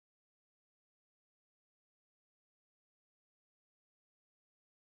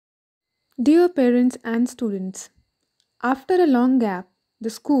Dear parents and students, after a long gap, the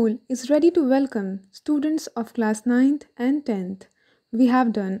school is ready to welcome students of class 9th and 10th. We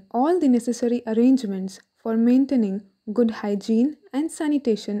have done all the necessary arrangements for maintaining good hygiene and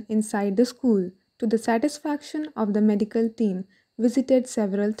sanitation inside the school to the satisfaction of the medical team visited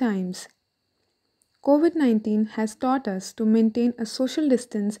several times. COVID 19 has taught us to maintain a social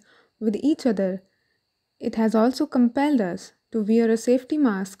distance with each other. It has also compelled us to wear a safety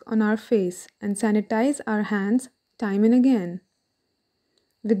mask on our face and sanitize our hands time and again.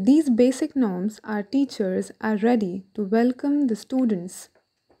 With these basic norms, our teachers are ready to welcome the students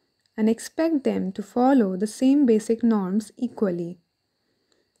and expect them to follow the same basic norms equally.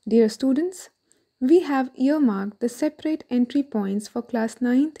 Dear students, we have earmarked the separate entry points for class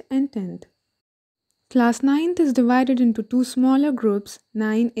 9th and 10th. Class 9th is divided into two smaller groups,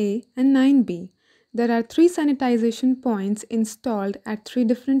 9A and 9B. There are three sanitization points installed at three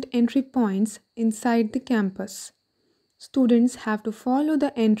different entry points inside the campus. Students have to follow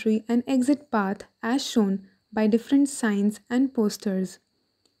the entry and exit path as shown by different signs and posters.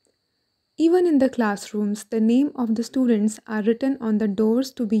 Even in the classrooms, the name of the students are written on the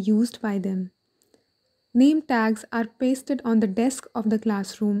doors to be used by them. Name tags are pasted on the desk of the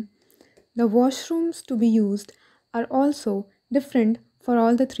classroom. The washrooms to be used are also different for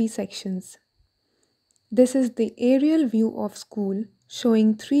all the three sections. This is the aerial view of school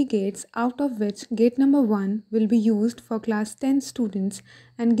showing three gates, out of which gate number 1 will be used for class 10 students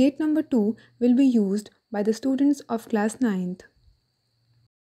and gate number 2 will be used by the students of class 9th.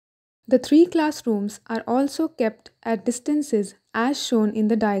 The three classrooms are also kept at distances as shown in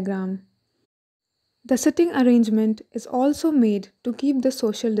the diagram. The sitting arrangement is also made to keep the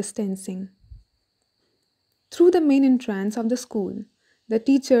social distancing. Through the main entrance of the school, the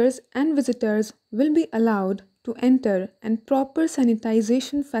teachers and visitors will be allowed to enter and proper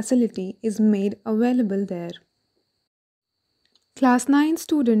sanitization facility is made available there. Class 9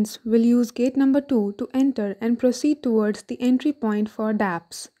 students will use gate number 2 to enter and proceed towards the entry point for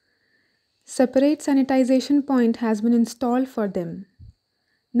DAPS. Separate sanitization point has been installed for them.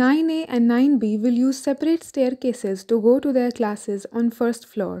 9A and 9B will use separate staircases to go to their classes on first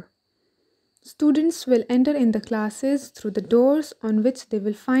floor. Students will enter in the classes through the doors on which they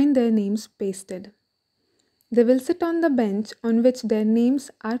will find their names pasted. They will sit on the bench on which their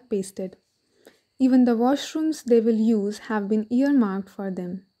names are pasted. Even the washrooms they will use have been earmarked for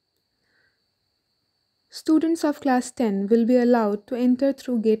them. Students of class 10 will be allowed to enter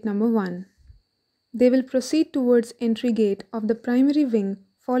through gate number 1. They will proceed towards entry gate of the primary wing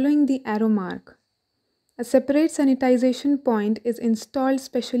following the arrow mark. A separate sanitization point is installed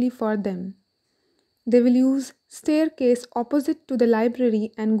specially for them. They will use staircase opposite to the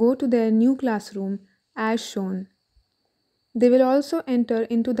library and go to their new classroom as shown. They will also enter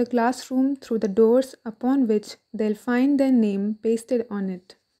into the classroom through the doors upon which they'll find their name pasted on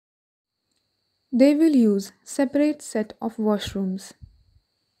it. They will use separate set of washrooms.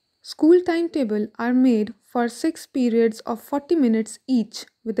 School timetable are made for 6 periods of 40 minutes each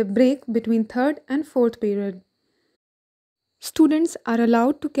with a break between third and fourth period. Students are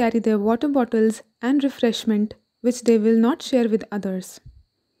allowed to carry their water bottles and refreshment which they will not share with others.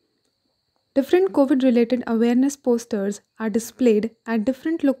 Different COVID-related awareness posters are displayed at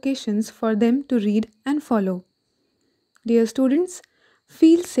different locations for them to read and follow. Dear students,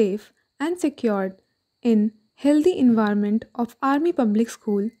 feel safe and secured in healthy environment of Army Public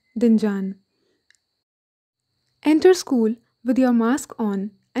School, Dinjan. Enter school with your mask on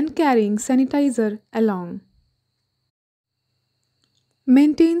and carrying sanitizer along.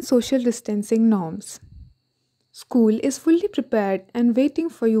 Maintain social distancing norms. School is fully prepared and waiting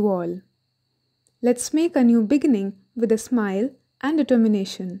for you all. Let's make a new beginning with a smile and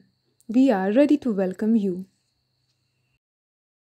determination. We are ready to welcome you.